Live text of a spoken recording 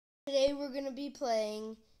Today we're gonna be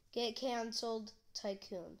playing Get Cancelled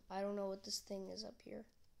Tycoon. I don't know what this thing is up here.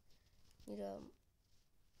 What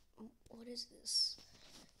is this?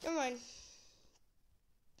 Never mind.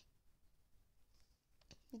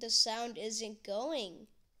 The sound isn't going.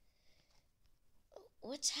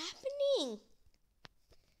 What's happening?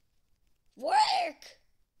 Work!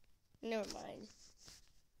 Never mind.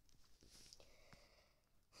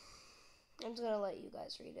 I'm just gonna let you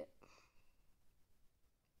guys read it.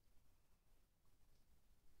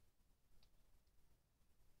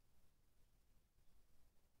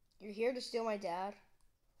 You're here to steal my dad?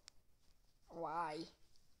 Why?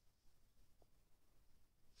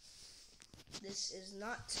 This is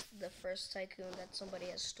not the first tycoon that somebody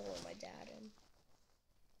has stolen my dad in.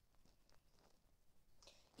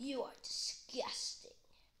 You are disgusting.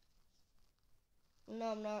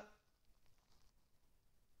 No, I'm not.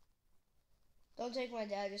 Don't take my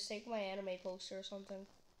dad, just take my anime poster or something.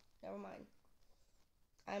 Never mind.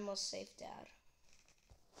 I'm a safe dad.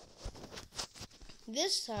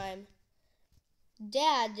 This time,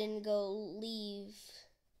 Dad didn't go leave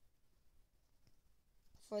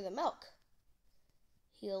for the milk.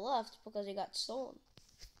 He left because he got stolen.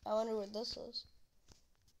 I wonder what this is.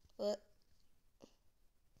 What?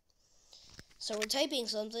 So we're typing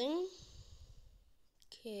something.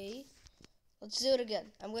 Okay. Let's do it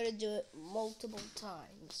again. I'm going to do it multiple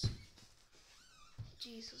times.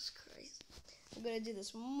 Jesus Christ. I'm going to do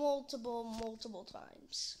this multiple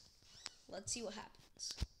times. Let's see what happens.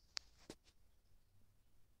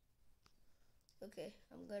 Okay,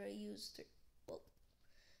 I'm going to use 3. Whoa.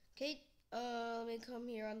 Okay, let me come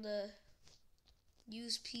here on the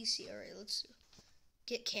use PC. Alright, let's do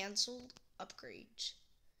get canceled, upgrades.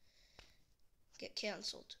 Get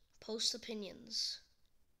canceled. Post opinions.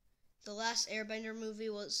 The last Airbender movie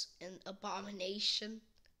was an abomination.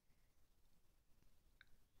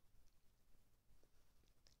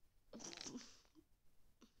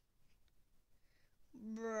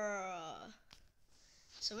 Bruh.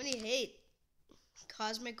 So many hate.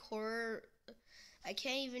 Cosmic horror. I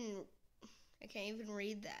can't even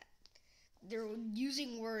read that. They're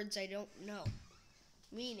using words I don't know.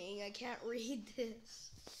 Meaning I can't read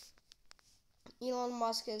this. Elon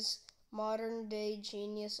Musk is modern day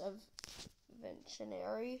genius of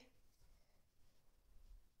visionary.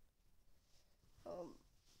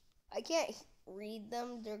 I can't read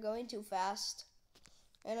them. They're going too fast.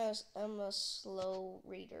 And I'm a slow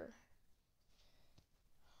reader.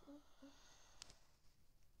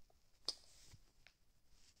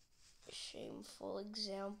 Shameful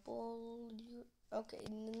example. Okay,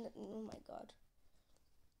 oh my god.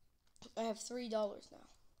 I have $3 now.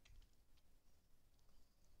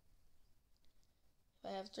 If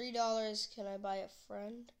I have $3, can I buy a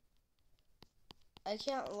friend? I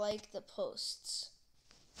can't like the posts.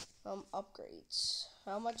 Upgrades.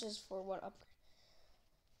 How much is for one upgrade?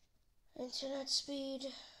 Internet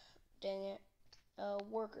speed. Dang it.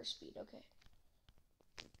 Worker speed. Okay.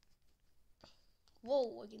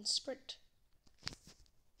 Whoa, I can sprint.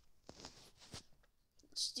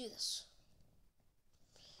 Let's do this.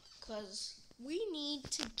 Because we need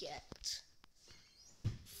to get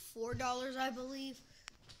 $4, I believe,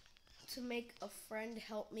 to make a friend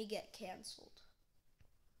help me get canceled.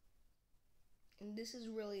 And this is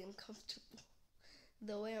really uncomfortable.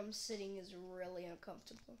 The way I'm sitting is really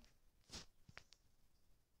uncomfortable.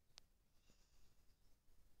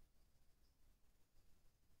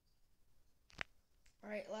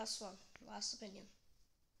 Alright, last one. Last opinion.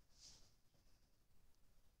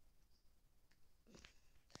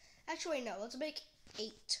 Actually, no. Let's make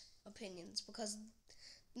 8 opinions because...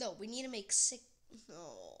 No, we need to make 6...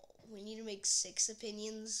 No, we need to make 6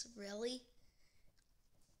 opinions. Really?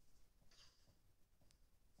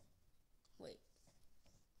 Wait.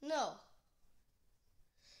 No.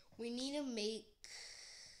 We need to make...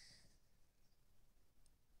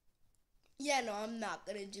 Yeah, no, I'm not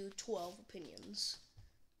going to do 12 opinions.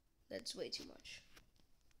 That's way too much.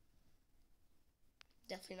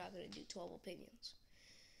 Definitely not going to do 12 opinions.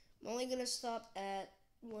 I'm only going to stop at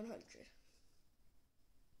 100.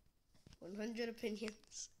 100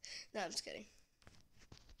 opinions. No, I'm just kidding.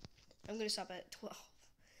 I'm going to stop at 12.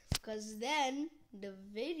 Because then the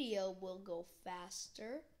video will go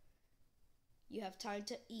faster. You have time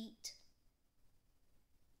to eat.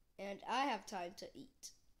 And I have time to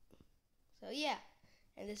eat. So yeah.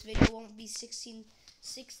 And this video won't be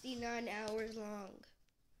 69 hours long.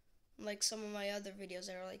 Like some of my other videos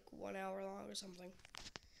that are like 1 hour long or something.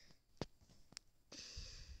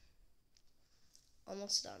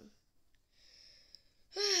 Almost done.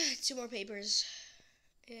 2 more papers.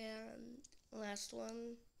 And last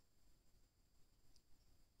one.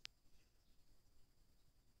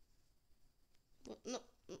 No,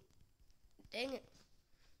 dang it.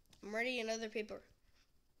 I'm writing another paper.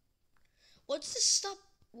 What's this stuff?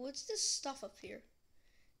 What's this stuff up here?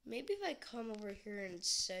 Maybe if I come over here in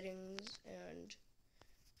settings and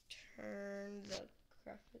turn the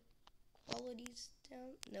graphic qualities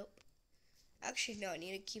down. Nope. Actually, no, I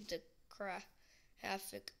need to keep the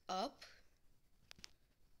graphic up.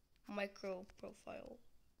 Micro profile.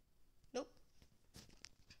 Nope.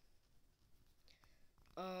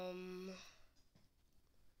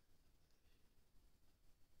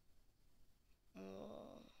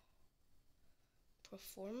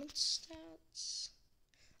 Performance stats.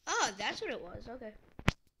 Ah, that's what it was. Okay.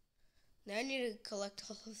 Now I need to collect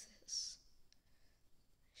all of this.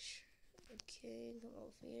 Okay, come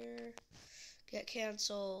over here. Get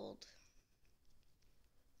canceled.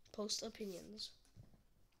 Post opinions.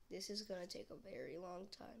 This is gonna take a very long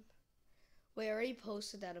time. Wait, I already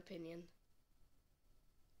posted that opinion.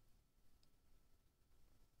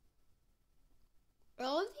 Are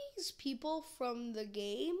all of these people from the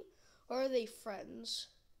game, or are they friends?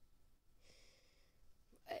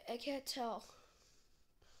 I can't tell.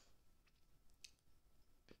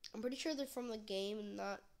 I'm pretty sure they're from the game and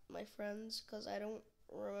not my friends, because I don't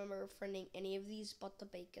remember friending any of these but the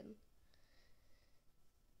bacon.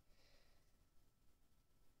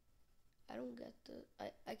 I don't get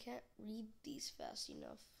I can't read these fast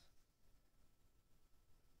enough.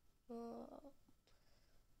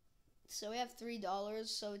 So we have $3,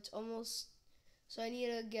 so it's almost, so I need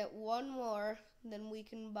to get one more, then we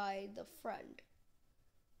can buy the friend.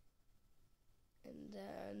 And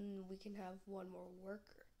then we can have one more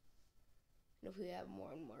worker. And if we have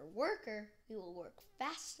one more worker, we will work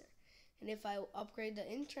faster. And if I upgrade the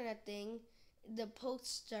internet thing, the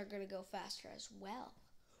posts are going to go faster as well.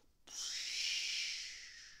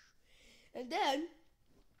 And then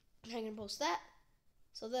I can post that.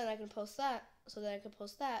 So then I can post that. So then I can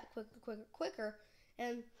post that quicker.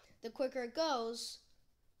 And the quicker it goes,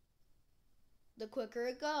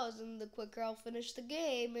 and the quicker I'll finish the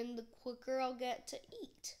game, and the quicker I'll get to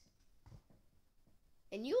eat.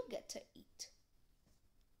 And you'll get to eat.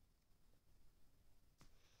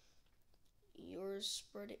 You're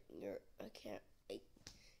spreading I can't.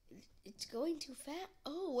 It's going too fast.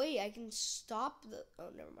 Oh, wait, I can stop the.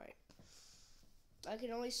 Oh, never mind. I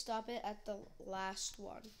can only stop it at the last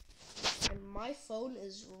one. And my phone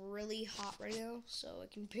is really hot right now, so I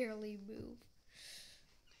can barely move.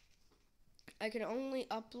 I can only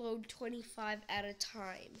upload 25 at a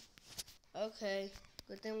time. Okay,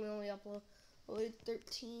 good thing we only uploaded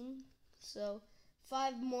 13. So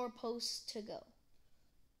 5 more posts to go.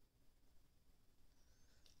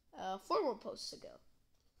 4 more posts to go.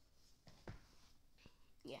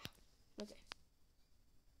 Yeah, okay.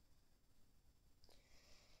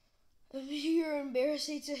 You're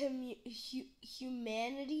embarrassing to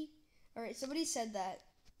humanity. All right, somebody said that.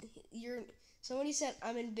 Somebody said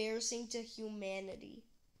I'm embarrassing to humanity.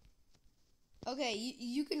 Okay,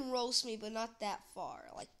 you can roast me, but not that far.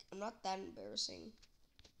 Like, I'm not that embarrassing.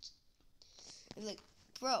 Like,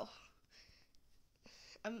 bro,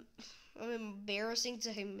 I'm embarrassing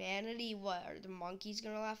to humanity. What, are the monkeys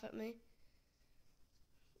gonna laugh at me?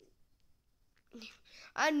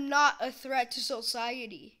 I'm not a threat to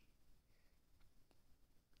society.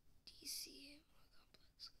 DC,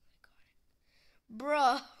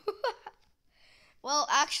 bruh. Well,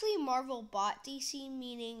 actually, Marvel bought DC,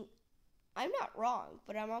 meaning I'm not wrong,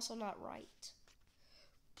 but I'm also not right.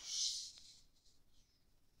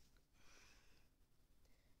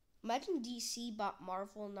 Imagine DC bought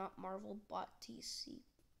Marvel, not Marvel bought DC.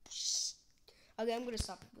 Okay, I'm gonna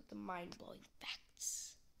stop with the mind-blowing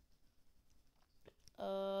facts.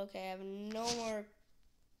 Okay, I have no more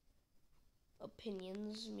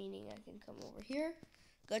opinions, meaning I can come over here.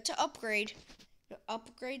 Go to upgrade. Now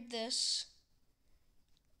upgrade this.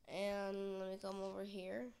 And let me come over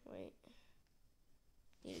here. Wait.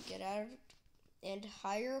 Need to get out of it. And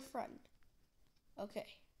hire a friend. Okay.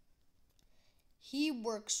 He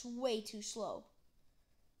works way too slow.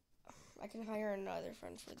 I can hire another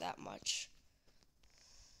friend for that much.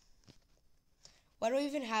 Why do I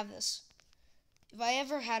even have this? If I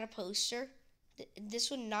ever had a poster,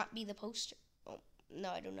 this would not be the poster. Oh, no,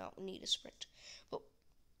 I do not need a sprint. But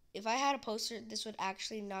if I had a poster, this would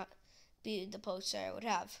actually not be the poster I would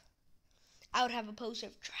have. I would have a poster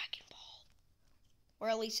of Dragon Ball. Or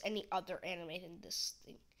at least any other anime in this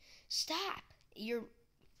thing. Stop! You're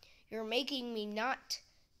making me not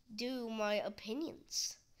do my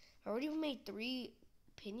opinions. I already made 3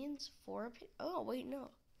 opinions, 4 opinions. Oh, wait,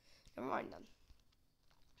 no. Never mind then.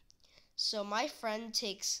 So my friend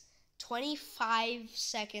takes 25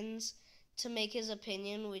 seconds to make his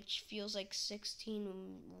opinion, which feels like 16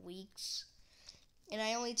 weeks. And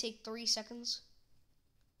I only take 3 seconds.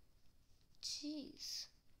 Jeez.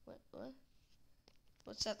 What?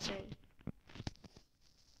 What's that saying?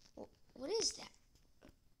 What is that?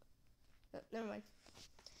 Never mind.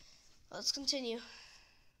 Let's continue.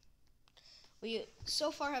 We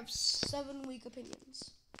so far have 7 week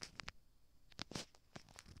opinions.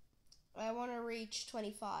 I want to reach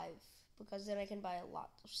 25 because then I can buy a lot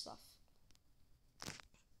of stuff.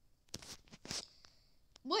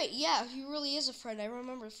 Wait, yeah, he really is a friend. I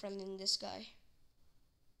remember friending this guy.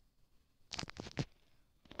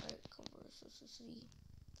 Alright, conversity.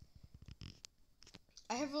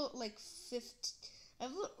 I have wrote like 50.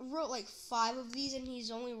 I've wrote like 5 of these, and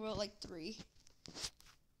he's only wrote like 3.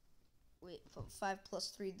 Wait, but 5 plus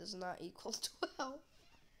 3 does not equal 12.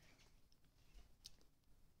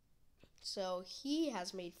 So he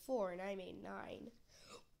has made 4, and I made 9.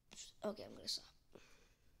 Okay, I'm gonna stop.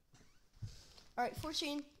 Alright,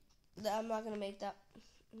 14. I'm not gonna make that.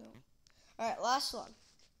 No. Alright, last one.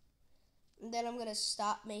 And then I'm gonna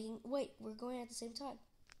stop making. Wait, we're going at the same time.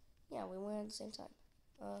 Yeah, we went at the same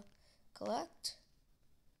time. Collect.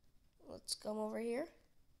 Let's come over here.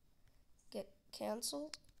 Get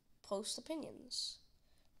canceled. Post opinions.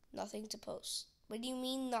 Nothing to post. What do you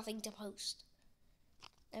mean nothing to post?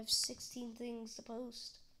 I have 16 things to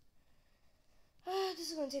post.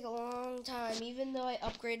 This is going to take a long time. Even though I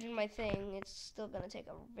upgraded my thing, it's still going to take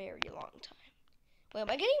a very long time. Wait, am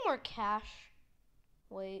I getting more cash?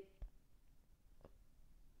 Wait.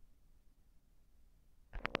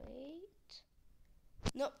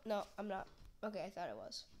 No, I'm not. Okay, I thought I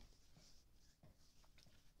was.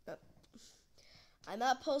 No. I'm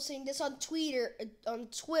not posting this on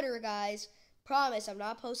Twitter, guys. Promise, I'm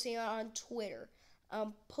not posting it on Twitter.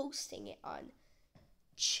 I'm posting it on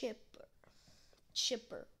Chipper,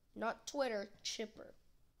 not Twitter, Chipper.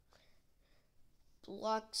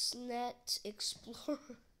 Blocksnet Explorer.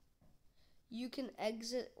 You can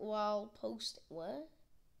exit while posting. What?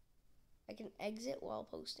 I can exit while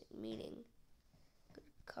posting, meaning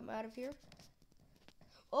come out of here.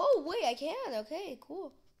 Oh, wait, I can. Okay,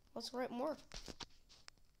 cool. Let's write more.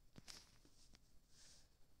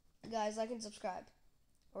 Guys, like and subscribe.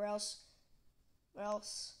 Or else, oh,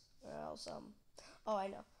 I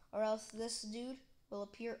know. Or else this dude will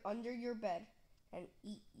appear under your bed and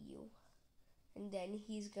eat you. And then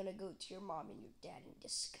he's gonna go to your mom and your dad in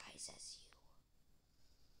disguise as you.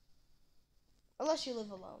 Unless you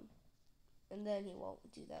live alone. And then he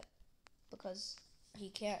won't do that. Because he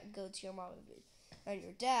can't go to your mom and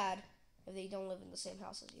your dad if they don't live in the same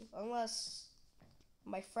house as you. Unless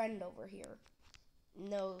my friend over here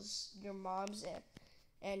knows your mom's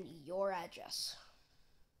and your address.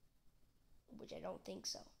 Which I don't think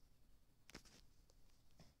so.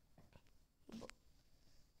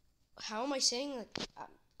 How am I sitting?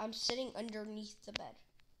 I'm sitting underneath the bed.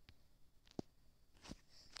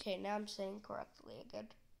 Okay, now I'm sitting correctly again.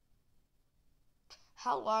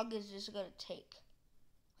 How long is this gonna take?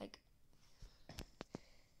 Like,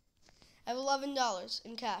 I have $11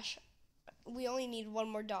 in cash. We only need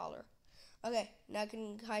 $1 more. Okay, now I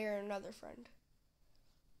can hire another friend.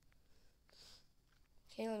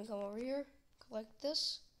 Okay, let me come over here. Collect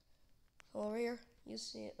this. Come over here. You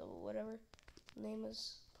see it, whatever the name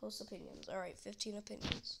is. Post opinions. Alright, 15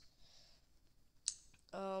 opinions.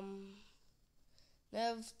 I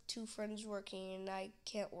have 2 friends working and I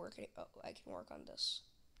can't work it. Oh, I can work on this.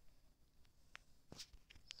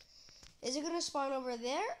 Is it gonna spawn over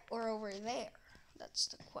there or over there? That's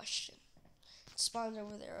the question. It spawns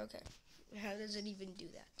over there, okay. How does it even do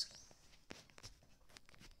that?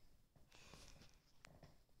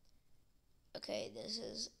 Okay, this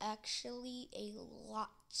is actually a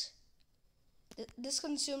lot. This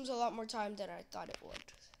consumes a lot more time than I thought it would.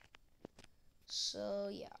 So,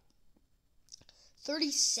 yeah.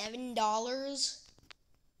 $37?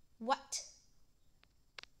 What?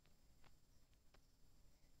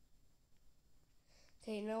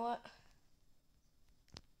 Okay, you know what?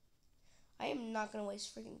 I am not gonna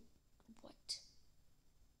waste freaking... What?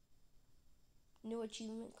 New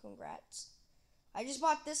achievement, congrats. I just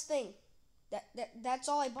bought this thing. That's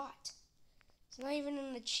all I bought. It's not even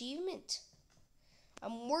an achievement.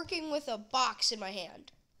 I'm working with a box in my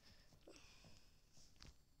hand.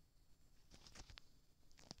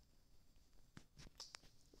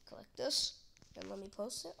 Collect this, and let me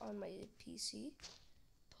post it on my PC.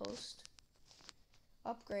 Post.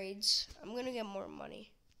 Upgrades. I'm gonna get more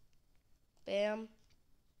money. Bam.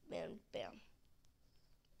 Bam. Bam.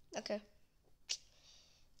 Okay.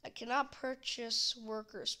 I cannot purchase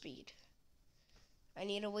worker speed. I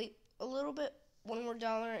need to wait a little bit. one more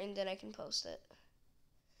dollar and then I can post it.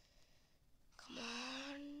 Come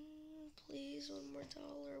on, please, one more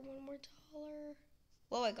dollar, one more dollar.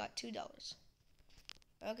 Well, I got $2.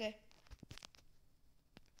 Okay.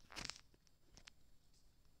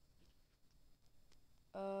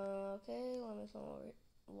 Okay, let me come over here.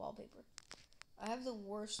 Wallpaper. I have the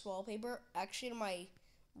worst wallpaper. Actually, on my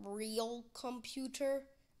real computer,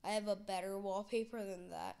 I have a better wallpaper than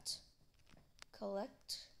that.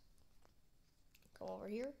 Collect. Come over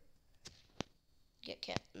here. Get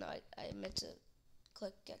can't. No, I meant to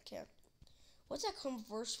click get can't. What's that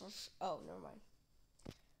converse for? Oh, never mind.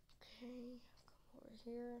 Okay, come over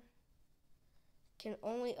here. Can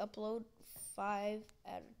only upload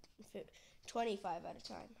 25 at a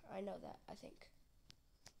time. I know that, I think.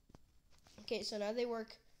 Okay, so now they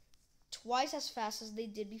work twice as fast as they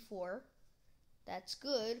did before. That's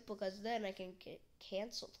good because then I can get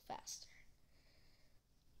canceled faster.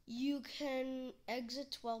 You can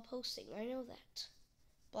exit while posting. I know that.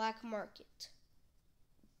 Black market.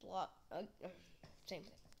 Same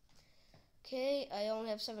thing. Okay, I only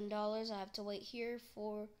have $7. I have to wait here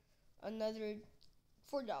for another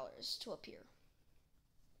 $4 to appear.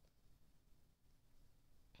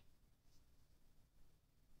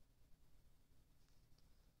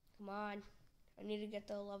 Come on. I need to get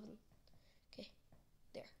the 11. Okay,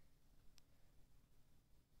 there.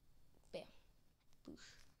 Bam. Boosh.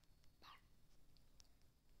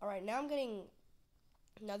 Alright, now I'm getting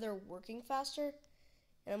another working faster,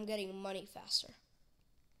 and I'm getting money faster.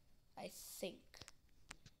 I think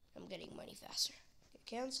I'm getting money faster. Get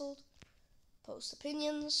canceled. Post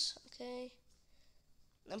opinions. Okay.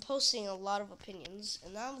 I'm posting a lot of opinions,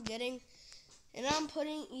 and I'm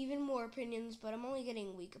putting even more opinions, but I'm only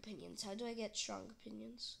getting weak opinions. How do I get strong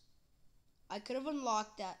opinions? I could have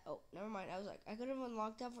unlocked that. Oh, never mind. I could have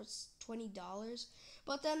unlocked that for $20,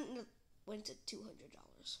 but then it went to $200.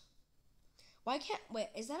 Why can't, wait,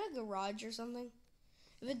 is that a garage or something?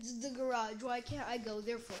 If it's the garage, why can't I go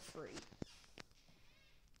there for free?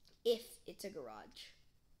 If it's a garage.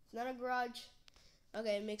 It's not a garage.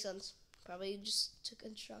 Okay, it makes sense. Probably just to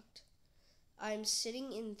construct. I'm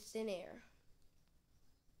sitting in thin air.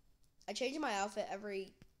 I change my outfit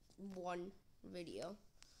every one video.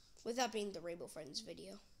 With that being the Rainbow Friends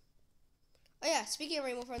video. Oh yeah, speaking of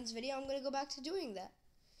Rainbow Friends video, I'm going to go back to doing that.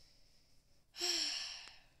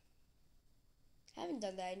 I haven't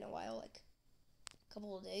done that in a while, like a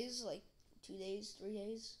couple of days, like 2 days, 3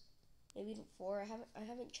 days, maybe even 4. I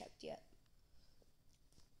haven't checked yet.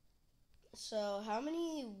 So how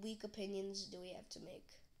many weak opinions do we have to make?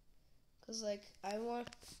 Cause like I want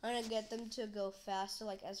to get them to go faster,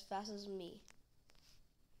 like as fast as me.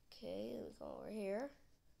 Okay, let me go over here.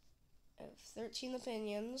 I have 13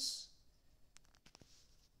 opinions,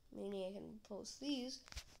 meaning I can post these.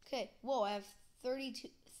 Okay, whoa, I have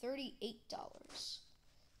 $38.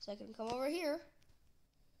 So I can come over here,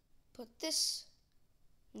 put this,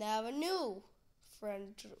 now a new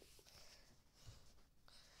friend.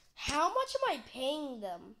 How much am I paying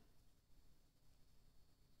them?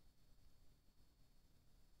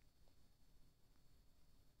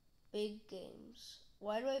 Big games.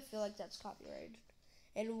 Why do I feel like that's copyrighted?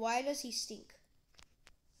 And why does he stink?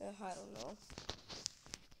 I don't know.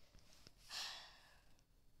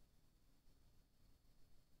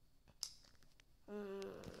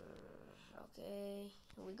 Okay.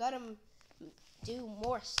 We gotta do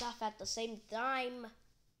more stuff at the same time.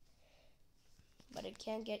 But I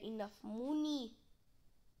can't get enough money.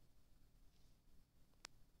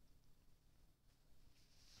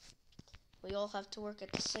 We all have to work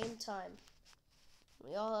at the same time.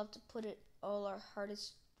 We all have to put all our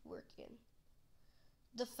hardest work in.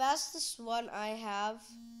 The fastest one I have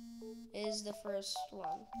is the first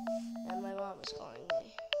one. And my mom is calling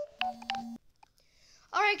me.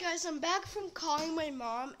 Alright guys, I'm back from calling my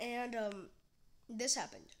mom and this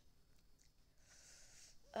happened.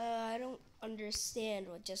 I don't understand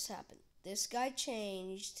what just happened. This guy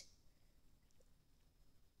changed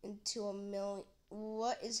into a million.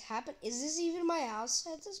 What is happening? Is this even my house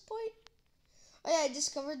at this point? Oh yeah, I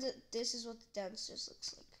discovered that this is what the downstairs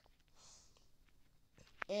looks like.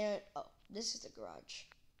 And, oh, this is the garage.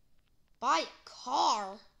 Buy a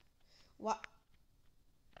car? What?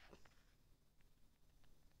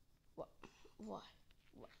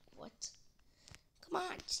 What? Come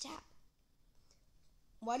on, stop.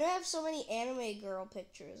 Why do I have so many anime girl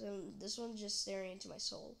pictures and this one's just staring into my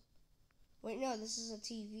soul? Wait, no, this is a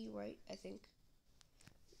TV, right? I think.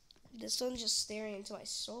 This one's just staring into my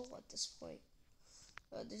soul at this point.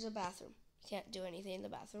 There's a bathroom. You can't do anything in the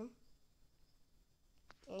bathroom.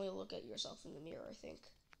 Only look at yourself in the mirror, I think.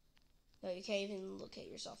 No, you can't even look at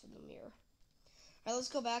yourself in the mirror. Alright, let's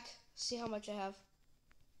go back. See how much I have.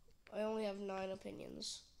 I only have 9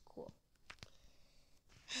 opinions. Cool.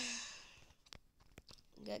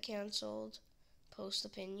 Get canceled. Post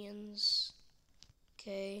opinions.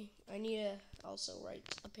 Okay, I need to also write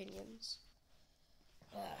opinions.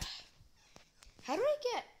 How do I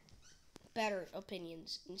get better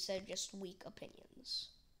opinions instead of just weak opinions?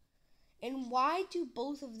 And why do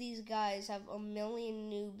both of these guys have a million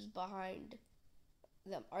noobs behind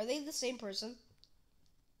them? Are they the same person?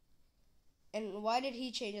 And why did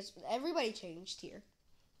he change his... Everybody changed here.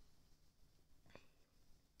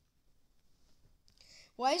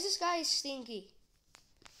 Why is this guy stinky?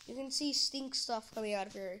 You can see stink stuff coming out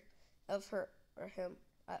of her, or him,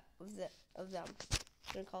 of them.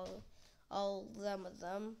 I'm gonna call all them of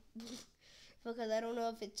them because I don't know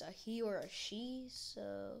if it's a he or a she.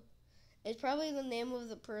 So it's probably the name of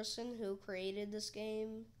the person who created this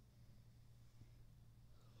game.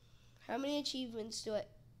 How many achievements do I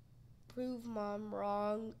prove mom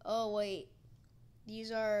wrong? Oh wait,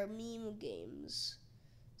 these are meme games.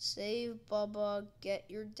 Save Bubba, get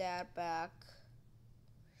your dad back.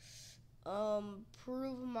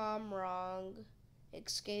 Prove mom wrong.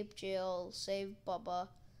 Escape jail, save Bubba.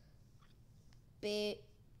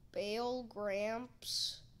 Bail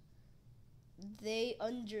Gramps. They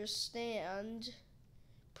understand.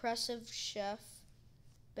 Impressive chef.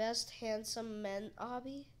 Best handsome men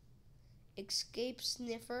obby. Escape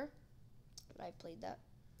sniffer. I played that.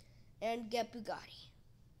 And get Bugatti.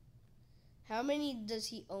 How many does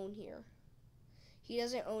he own here? He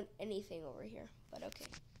doesn't own anything over here, but okay.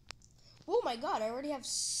 Oh my god, I already have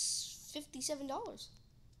 $57.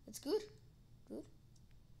 That's good. Good.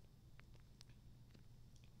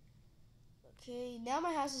 Okay, now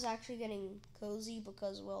my house is actually getting cozy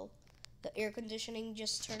because, well, the air conditioning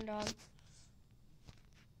just turned on.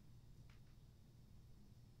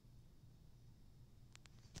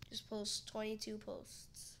 Just post 22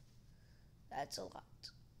 posts. That's a lot.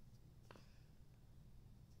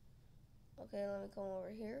 Okay, let me come over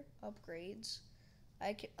here. Upgrades.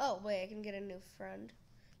 I can get a new friend.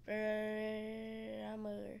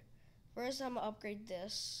 First I'm gonna upgrade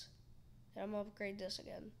this. Then I'm gonna upgrade this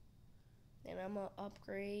again. Then I'm gonna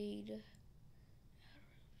upgrade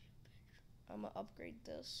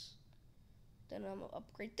this. Then I'm gonna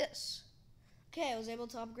upgrade this. Okay, I was able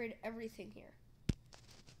to upgrade everything here.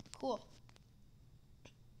 Cool.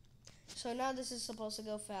 So now this is supposed to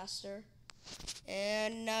go faster.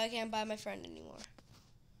 And now I can't buy my friend anymore.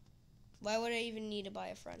 Why would I even need to buy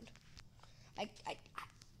a friend? I'm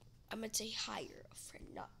gonna say hire a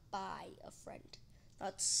friend, not buy a friend.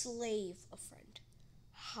 Not slave a friend.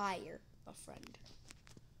 Hire a friend.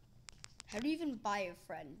 How do you even buy a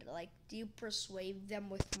friend? Like, do you persuade them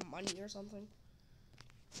with money or something?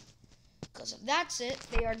 Because if that's it,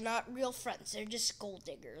 they are not real friends. They're just gold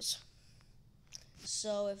diggers.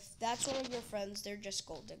 So if that's one of your friends, they're just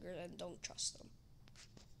gold diggers and don't trust them.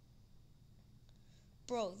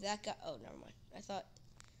 Bro, that guy... Oh, never mind. I thought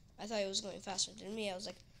it was going faster than me. I was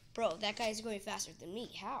like, bro, that guy's going faster than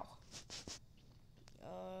me. How?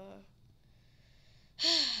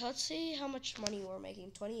 Let's see how much money we're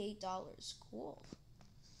making. $28. Cool.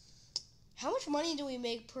 How much money do we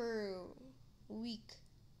make per week?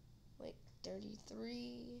 Wait,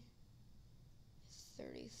 33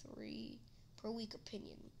 per week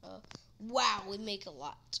opinion. Wow, we make a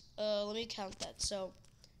lot. Let me count that. So,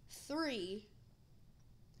 3...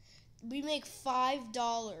 We make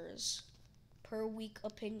 $5 per week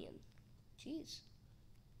opinion. Jeez.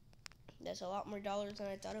 That's a lot more dollars than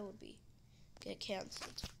I thought it would be. Get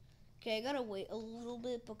canceled. Okay, I gotta wait a little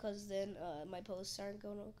bit because then my posts aren't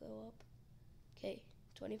gonna go up. Okay,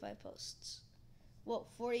 25 posts. Whoa,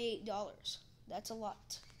 $48. That's a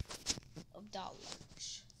lot of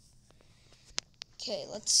dollars. Okay,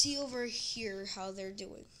 let's see over here how they're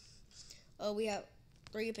doing. Oh, we have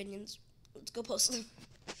 3 opinions. Let's go post them.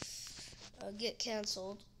 Get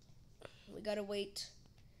canceled. We gotta wait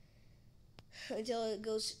until it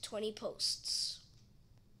goes to 20 posts.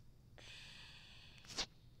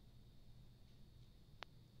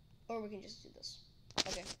 Or we can just do this.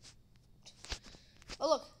 Okay. Oh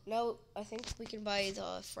look, now I think we can buy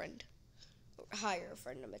the friend. Or hire a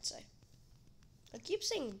friend, I might say. I keep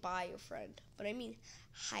saying buy a friend, but I mean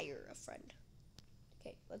hire a friend.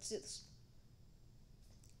 Okay, let's do this.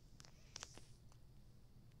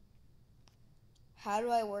 How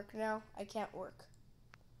do I work now? I can't work.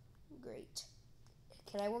 Great.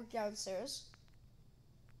 Can I work downstairs?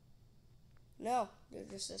 No,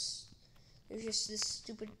 there's just this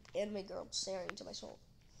stupid anime girl staring into my soul.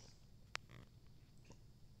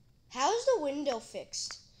 How's the window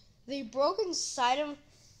fixed? They broke inside of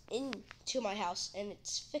into my house, and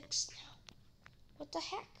it's fixed now. What the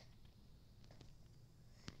heck?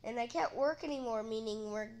 And I can't work anymore,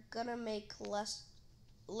 meaning we're gonna make less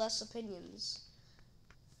opinions.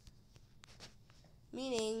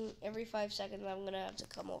 Meaning every 5 seconds I'm gonna have to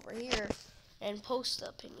come over here and post the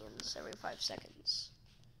opinions every 5 seconds,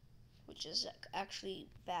 which is actually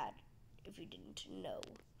bad if you didn't know.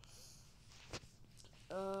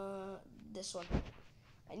 This one.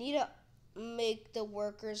 I need to make the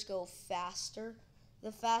workers go faster.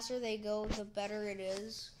 The faster they go, the better it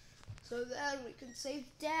is. So then we can save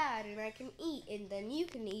Dad, and I can eat, and then you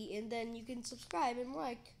can eat, and then you can subscribe and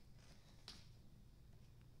like.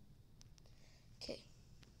 Okay,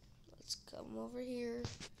 let's come over here,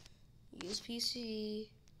 use PC,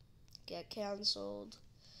 get canceled.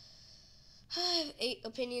 I have 8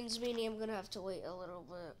 opinions, meaning I'm gonna have to wait a little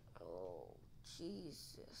bit. Oh,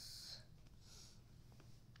 Jesus.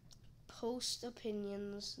 Post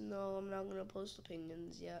opinions. No, I'm not gonna post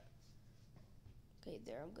opinions yet. Okay,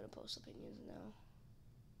 there, I'm gonna post opinions now.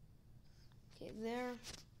 Okay, there.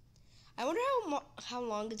 I wonder how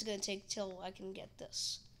long it's gonna take till I can get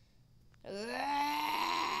this.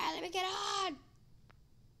 Let me get on!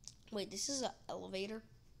 Wait, this is an elevator?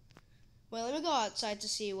 Wait, let me go outside to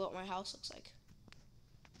see what my house looks like.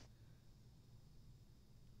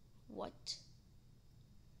 What?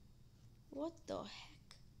 What the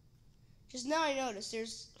heck? Just now I noticed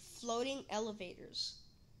there's floating elevators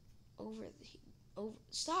over.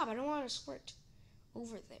 Stop, I don't want to squirt.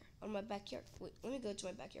 Over there, on my backyard. Wait, let me go to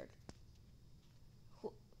my backyard.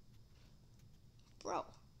 Bro,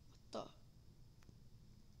 what the?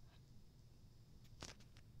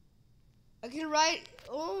 I can write,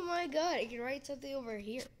 oh my god, I can write something over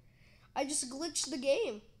here. I just glitched the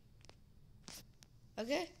game.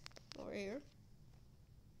 Okay, over here.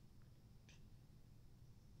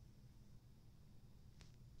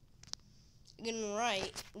 I can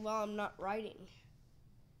write while I'm not writing.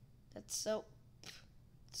 That's so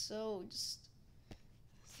just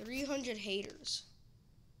 300 haters.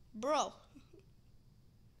 Bro.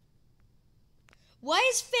 Why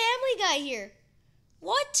is Family Guy here?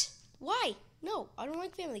 What? Why? No, I don't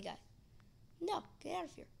like Family Guy. No, get out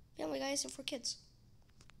of here. Family Guy isn't for kids.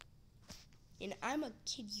 And I'm a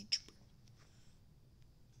kid YouTuber.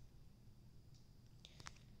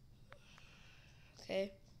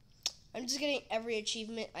 Okay. I'm just getting every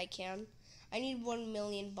achievement I can. I need 1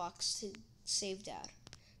 million bucks to save Dad.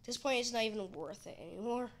 At this point, it's not even worth it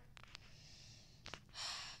anymore.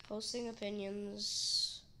 Posting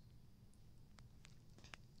opinions.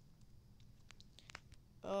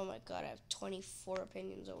 Oh my god, I have 24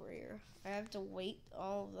 opinions over here. I have to wait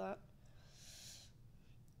all of that.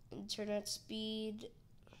 Internet speed.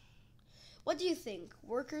 What do you think?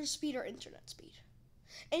 Worker speed or internet speed?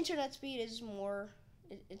 Internet speed is more,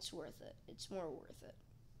 it's worth it. It's more worth it.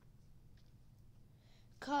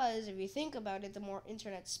 Because if you think about it, the more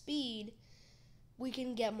internet speed, we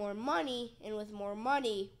can get more money, and with more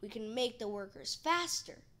money, we can make the workers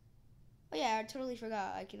faster. Oh yeah, I totally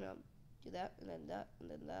forgot. I can do that, and then that,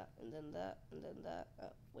 and then that, and then that, and then that.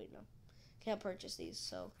 Oh, wait, no. Can't purchase these,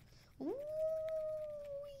 so. Ooh.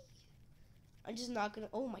 I'm just not gonna,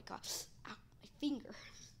 oh my god. Ow, my finger.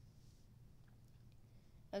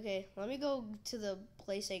 Okay, let me go to the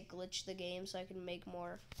place I glitched the game so I can make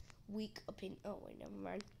more weak opinion. Oh wait, never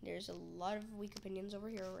mind. There's a lot of weak opinions over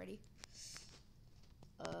here already.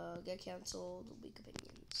 Get canceled. Weak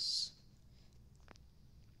opinions.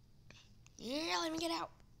 Yeah, let me get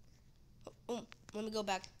out. Oh, let me go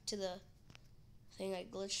back to the thing I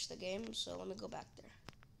glitched the game. So let me go back there.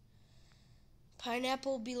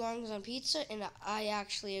 Pineapple belongs on pizza, and I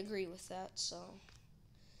actually agree with that. So,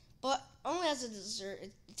 but only as a dessert.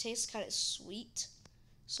 It tastes kind of sweet.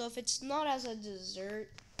 So if it's not as a dessert,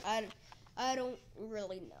 I don't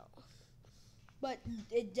really know. But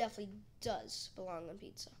it definitely does belong on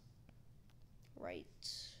pizza. Right.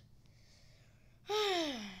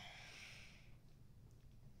 I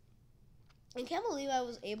can't believe I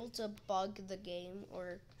was able to bug the game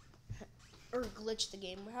or glitch the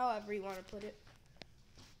game, however you want to put it.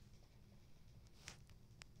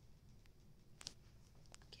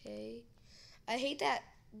 Okay. I hate that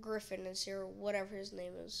Griffin is here, whatever his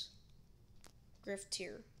name is.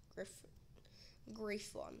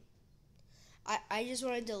 Griffon. I just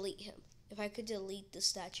want to delete him. If I could delete the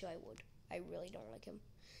statue, I would. I really don't like him.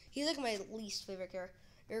 He's like my least favorite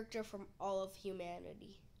character from all of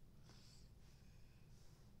humanity.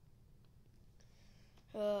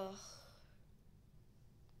 Ugh.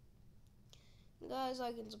 Guys,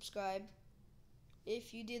 like and subscribe.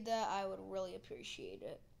 If you did that, I would really appreciate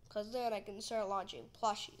it. Because then I can start launching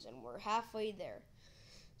plushies, and we're halfway there.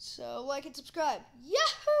 So like and subscribe.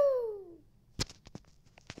 Yahoo!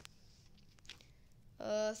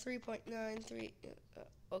 3.93.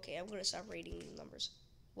 Okay, I'm gonna stop reading these numbers.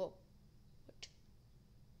 Whoa. What?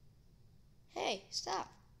 Hey,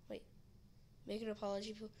 stop. Wait. Make an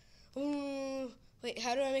apology. Wait,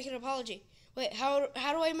 how do I make an apology? Wait, how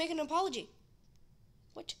do I make an apology?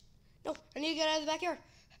 What? No, I need to get out of the backyard.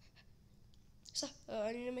 Stop.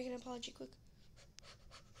 I need to make an apology quick.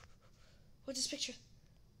 What's this picture?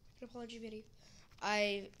 Make an apology video.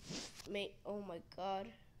 I made. Oh my god.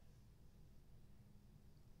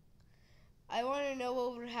 I want to know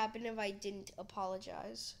what would happen if I didn't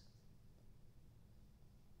apologize.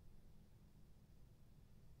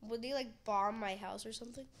 Would they like bomb my house or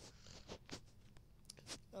something?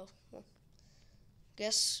 Oh, well.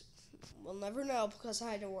 Guess we'll never know because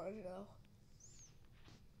I don't want to know.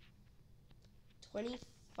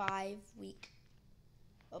 25-week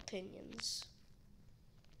opinions.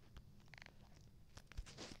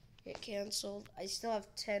 Get canceled. I still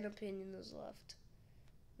have 10 opinions left.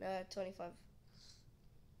 No, I have 25.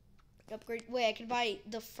 Upgrade. Wait, I can buy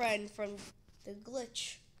the friend from the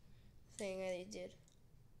glitch thing I did.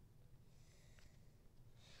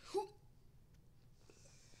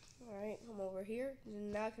 Alright, come over here.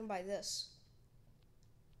 Now I can buy this.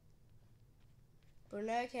 But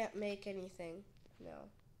now I can't make anything. No.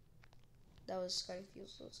 That was kind of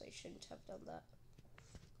useless. I shouldn't have done that.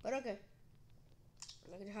 But okay.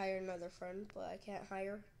 I can hire another friend, but I can't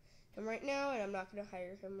hire him right now, and I'm not going to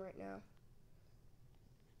hire him right now.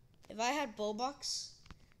 If I had Bullbucks,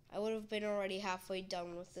 I would have been already halfway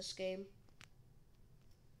done with this game.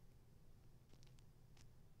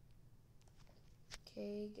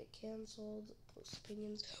 Okay, get canceled. Post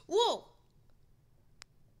opinions. Whoa!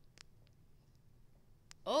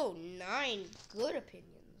 Oh, 9 good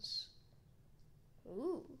opinions.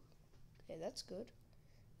 Ooh. Okay, that's good.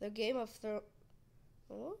 The Game of Thrones.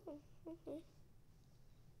 Oh, okay.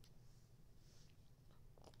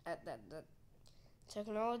 At that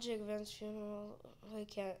technology advanced funeral. I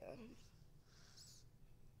can't.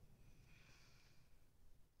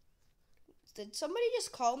 Did somebody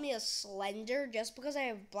just call me a slender just because I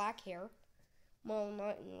have black hair? Well,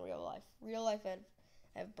 not in real life. Real life, I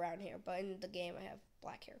have brown hair, but in the game, I have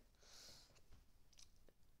black hair.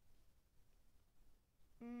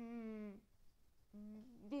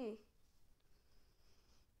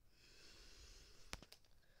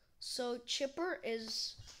 So Chipper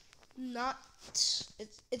is not.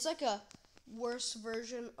 It's like a worse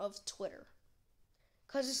version of Twitter,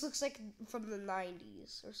 cause this looks like from the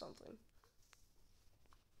 90s or something,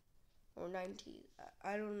 or 90s.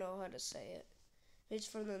 I don't know how to say it. It's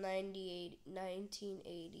from the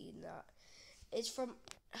 1980. Not. It's from.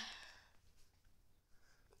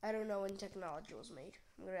 I don't know when technology was made.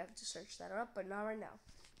 I'm gonna have to search that up, but not right now,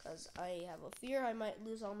 cause I have a fear I might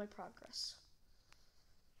lose all my progress.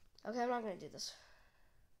 Okay, I'm not gonna do this.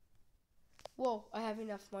 Whoa, I have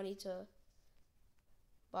enough money to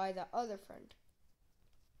buy that other friend.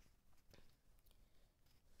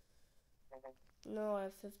 No, I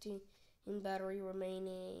have 15 in battery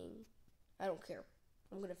remaining. I don't care.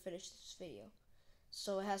 I'm gonna finish this video.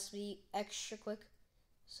 So it has to be extra quick.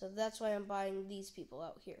 So that's why I'm buying these people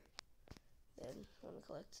out here. Then I'm gonna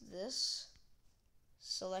collect this.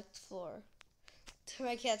 Select floor.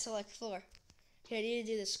 I can't select floor. Okay, I need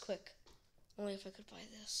to do this quick. Only if I could buy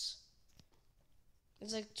this.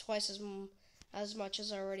 It's like twice as much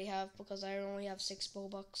as I already have because I only have 6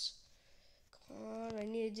 Bullbucks. Come on, I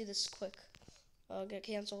need to do this quick. Get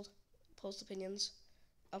canceled. Post opinions.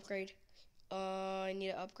 Upgrade. I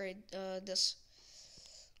need to upgrade this.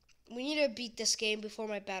 We need to beat this game before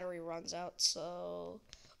my battery runs out. So,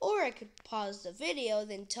 or I could pause the video,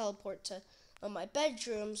 then teleport to my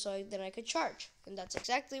bedroom, so then I could charge, and that's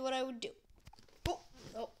exactly what I would do.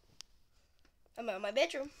 Oh, I'm out of my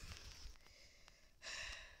bedroom.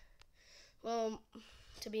 Well,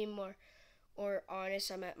 to be more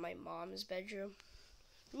honest, I'm at my mom's bedroom,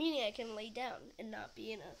 meaning I can lay down and not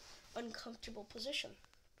be in an uncomfortable position.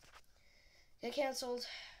 Get canceled.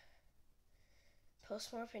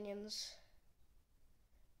 Post more opinions.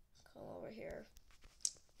 Come over here.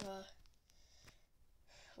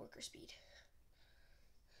 Worker speed.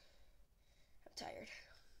 I'm tired.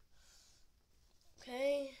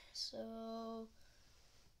 Okay, so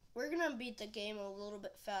we're gonna beat the game a little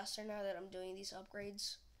bit faster now that I'm doing these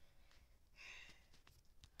upgrades.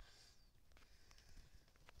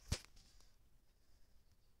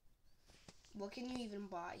 What can you even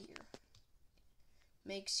buy here?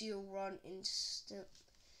 Makes you run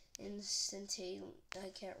instantaneously.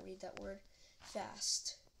 I can't read that word.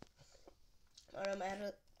 Fast.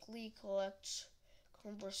 Automatically collects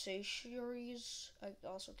conversations. I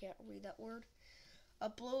also can't read that word.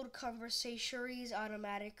 Upload conversations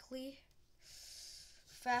automatically.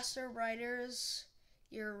 Faster writers.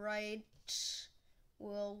 Your writers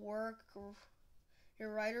will work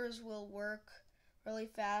really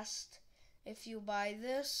fast if you buy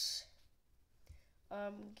this.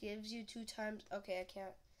 Gives you 2 times. Okay,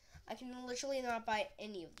 I can literally not buy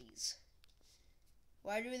any of these.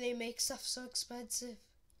 Why do they make stuff so expensive?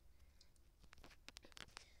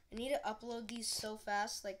 I need to upload these so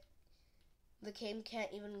fast, like the game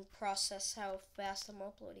can't even process how fast I'm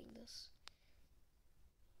uploading this.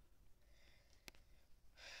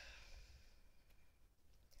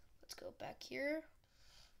 Let's go back here.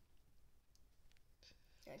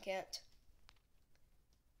 I can't.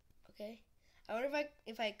 Okay. I wonder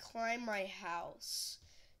if I climb my house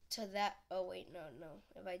to that. Oh wait, no.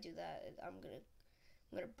 If I do that, I'm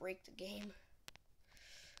gonna break the game.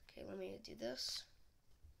 Okay, let me do this.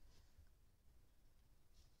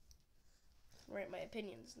 Write my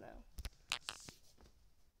opinions now.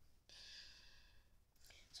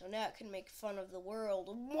 So now I can make fun of the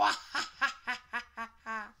world.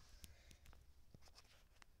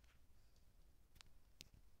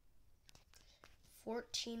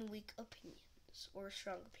 14 weak opinions or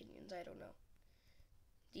strong opinions, I don't know.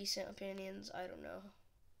 Decent opinions, I don't know.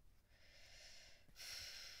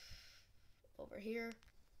 Over here,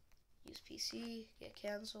 use PC, get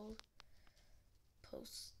canceled,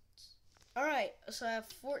 posts. Alright, so I have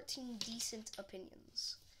 14 decent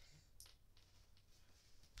opinions.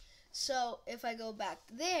 So if I go back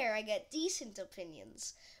there, I get decent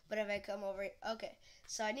opinions. But if I come over, okay.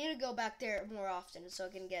 So I need to go back there more often so I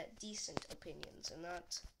can get decent opinions and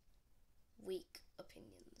not weak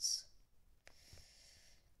opinions.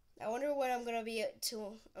 I wonder what I'm gonna be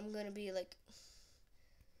I'm gonna be like.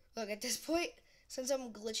 Look, at this point, since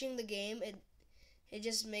I'm glitching the game, it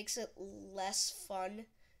just makes it less fun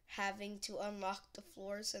having to unlock the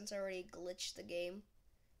floor since I already glitched the game.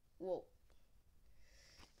 Whoa.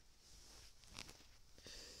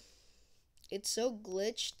 It's so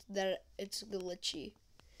glitched that it's glitchy.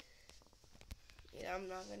 Yeah, I'm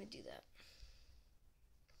not gonna do that.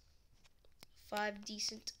 5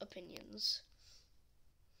 decent opinions.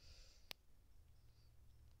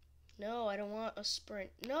 No, I don't want a sprint.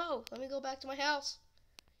 No, let me go back to my house.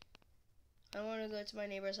 I want to go to my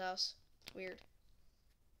neighbor's house. It's weird.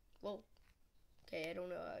 Whoa. Okay, I don't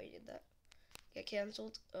know how I did that. Get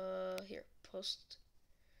canceled. Here, post.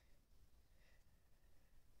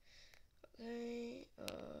 Okay,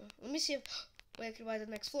 let me see if, wait, I can buy the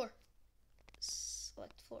next floor.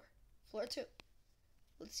 Select floor. Floor 2.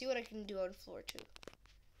 Let's see what I can do on floor 2.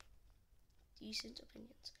 Decent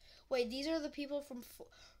opinions. Wait, these are the people from,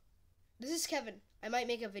 this is Kevin. I might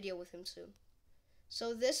make a video with him soon.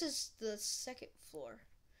 So this is the 2nd floor.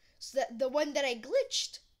 So that the one that I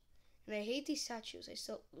glitched. And I hate these statues.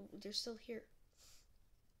 They're still here.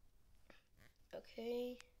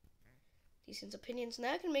 Okay. Decent opinions.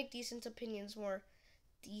 Now I can make decent opinions more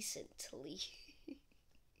decently.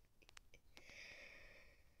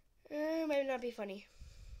 Might not be funny.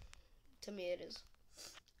 To me it is.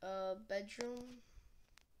 Bedroom.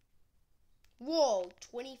 Whoa,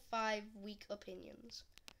 25 weak opinions.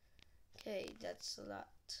 Okay, that's a lot.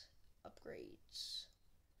 Upgrades.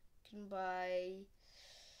 Can buy.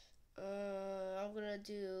 I'm gonna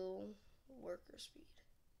do worker speed.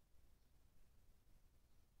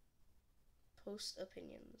 Post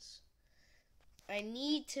opinions. I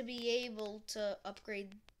need to be able to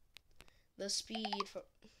upgrade the speed for.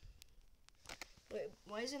 Wait,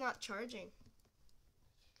 why is it not charging?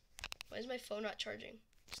 Why is my phone not charging?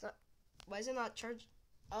 It's not. Why is it not charging?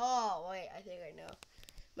 Oh, wait, I think I know.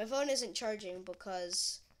 My phone isn't charging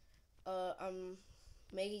because I'm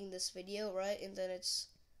making this video, right? And then it's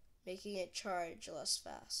making it charge less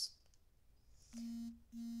fast.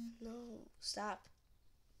 No, stop.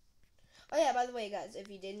 Oh yeah, by the way, guys, if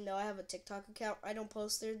you didn't know, I have a TikTok account. I don't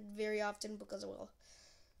post there very often because, well,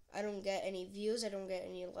 I don't get any views, I don't get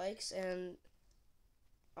any likes, and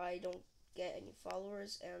I don't get any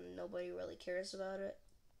followers, and nobody really cares about it.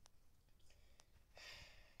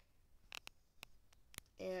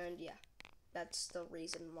 And yeah, that's the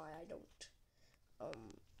reason why I don't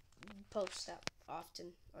post that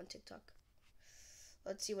often on TikTok.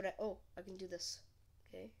 Let's see what I can do this.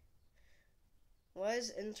 Okay. Why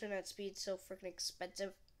is internet speed so freaking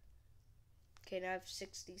expensive? Okay, now I have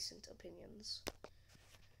 6 decent opinions.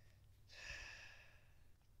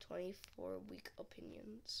 24 weak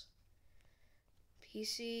opinions.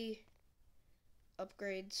 PC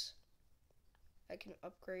upgrades. I can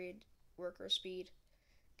upgrade worker speed.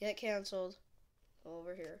 Get canceled.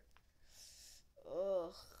 Over here.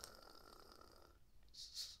 Ugh.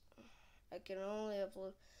 I can only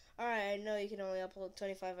upload. Alright, I know you can only upload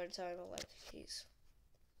 25 at a time, but like, jeez.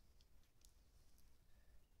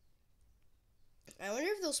 I wonder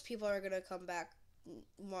if those people are gonna come back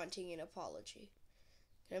wanting an apology.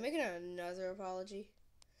 Can I make another apology?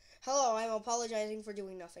 Hello, I'm apologizing for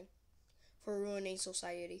doing nothing. For ruining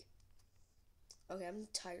society. Okay, I'm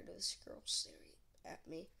tired of this girl staring at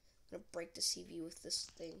me. I'm gonna break the CV with this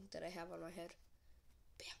thing that I have on my head.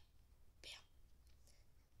 Bam,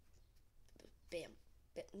 bam,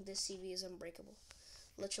 bam. This CV is unbreakable.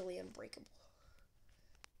 Literally unbreakable.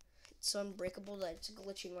 It's so unbreakable that it's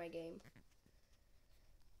glitching my game.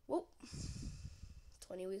 Whoa.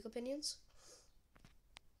 20 weak opinions.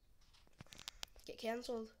 Get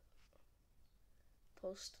cancelled.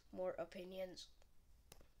 Post more opinions.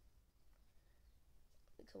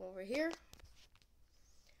 Come over here.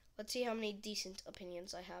 Let's see how many decent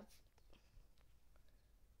opinions I have.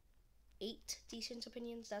 8 decent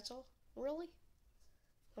opinions, that's all? Really?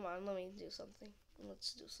 Come on, let me do something.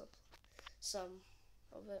 Let's do something. Some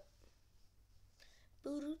of it.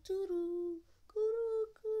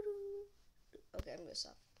 Okay, I'm gonna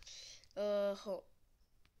stop.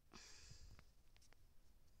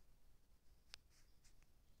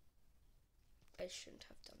 I shouldn't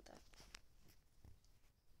have done that.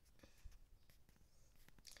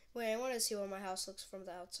 Wait, I want to see what my house looks from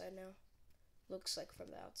the outside now. Looks like from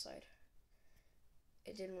the outside.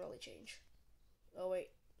 It didn't really change. Oh, wait.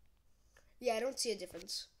 Yeah, I don't see a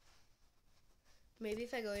difference. Maybe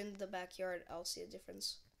if I go in the backyard, I'll see a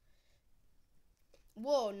difference.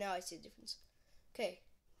 Whoa, now I see a difference. Okay,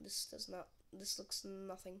 this looks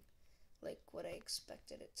nothing like what I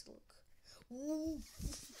expected it to look. Ooh.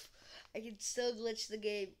 I can still glitch the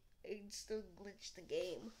game.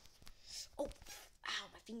 Oh, ow,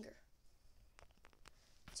 my finger.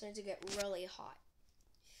 It's starting to get really hot.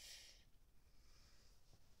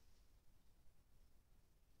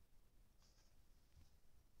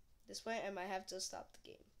 This point, I might have to stop the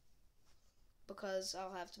game. Because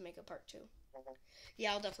I'll have to make a part 2.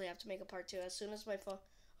 Yeah, I'll definitely have to make a part 2. As soon as my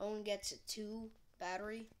phone gets a 2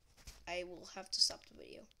 battery, I will have to stop the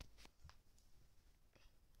video.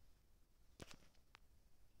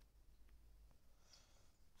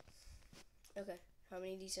 Okay, how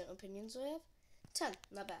many decent opinions do I have? 10,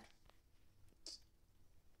 not bad.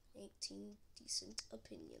 18 decent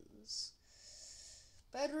opinions.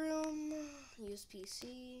 Bedroom, use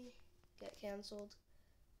PC, get cancelled.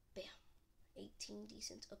 Bam, 18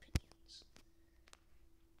 decent opinions.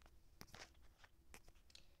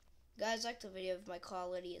 Guys, like the video if my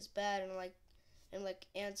quality is bad,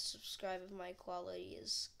 and subscribe if my quality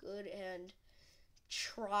is good, and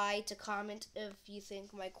try to comment if you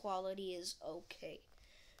think my quality is okay.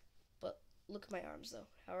 But look at my arms though.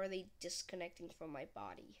 How are they disconnecting from my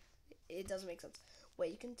body? It doesn't make sense.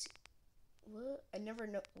 Wait, you can see. What? I never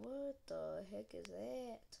know. What the heck is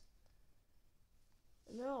that?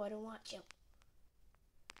 No, I don't want you.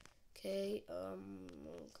 Okay, I'll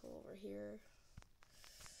come over here.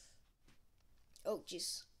 Oh,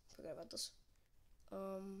 jeez. Forgot about this.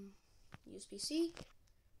 Use PC.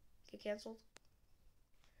 Get cancelled.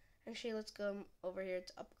 Actually, let's go over here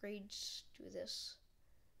to upgrades. Do this.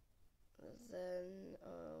 Then,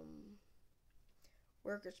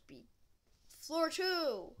 worker speed. Floor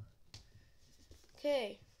 2!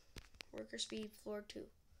 Okay. Worker speed, floor 2.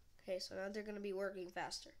 Okay, so now they're going to be working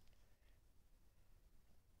faster.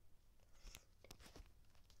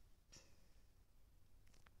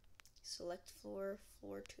 Select floor,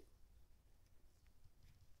 floor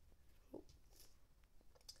 2.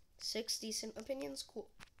 6 decent opinions, cool.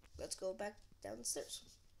 Let's go back downstairs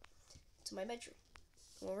to my bedroom.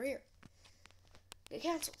 Come over here. Get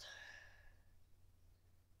cancelled.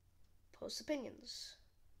 Post opinions.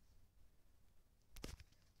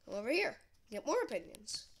 Come over here. Get more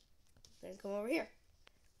opinions. Then come over here.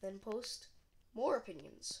 Then post more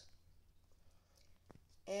opinions.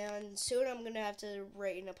 And soon I'm going to have to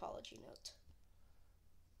write an apology note.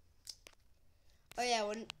 Oh yeah,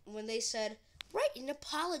 when they said, write an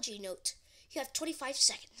apology note, you have 25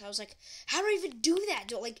 seconds. I was like, how do I even do that?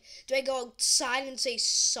 Do I go outside and say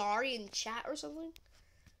sorry in chat or something?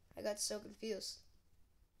 I got so confused.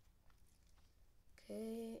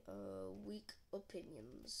 Okay, weak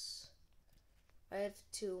opinions. I have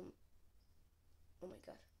 2. Oh my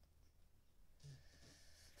god.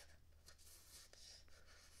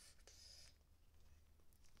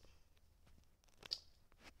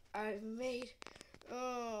 I've made,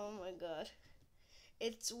 oh my god.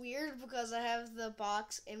 It's weird because I have the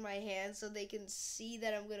box in my hand so they can see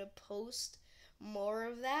that I'm going to post more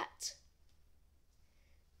of that.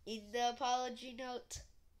 in the apology note.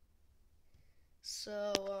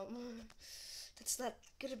 So, that's not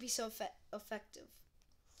gonna be so effective.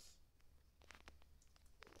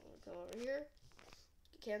 Come over here.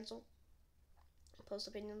 Cancel. Post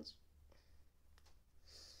opinions.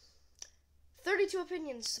 32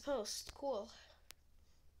 opinions to post. Cool.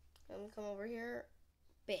 I'm gonna come over here.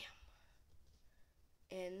 Bam.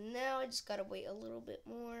 And now I just gotta wait a little bit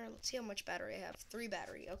more. Let's see how much battery I have. 3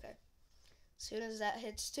 battery. Okay. As soon as that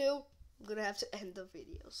hits 2, I'm gonna have to end the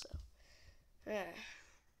video. So,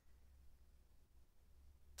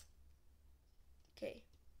 okay.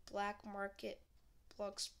 Black Market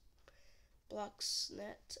Blocksnet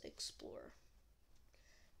Explorer.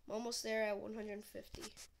 I'm almost there at 150.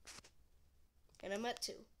 And I'm at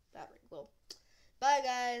 2 battery. Well, bye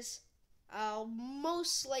guys. I'll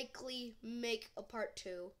most likely make a part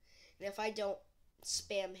 2. And if I don't,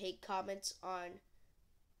 spam hate comments on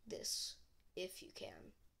this if you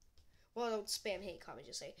can. Well, don't spam hate comments,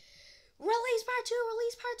 just say, release part 2,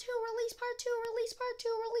 release part 2, release part 2, release part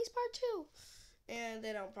 2, release part 2. And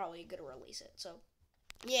then I'm probably going to release it. So,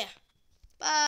 yeah. Bye.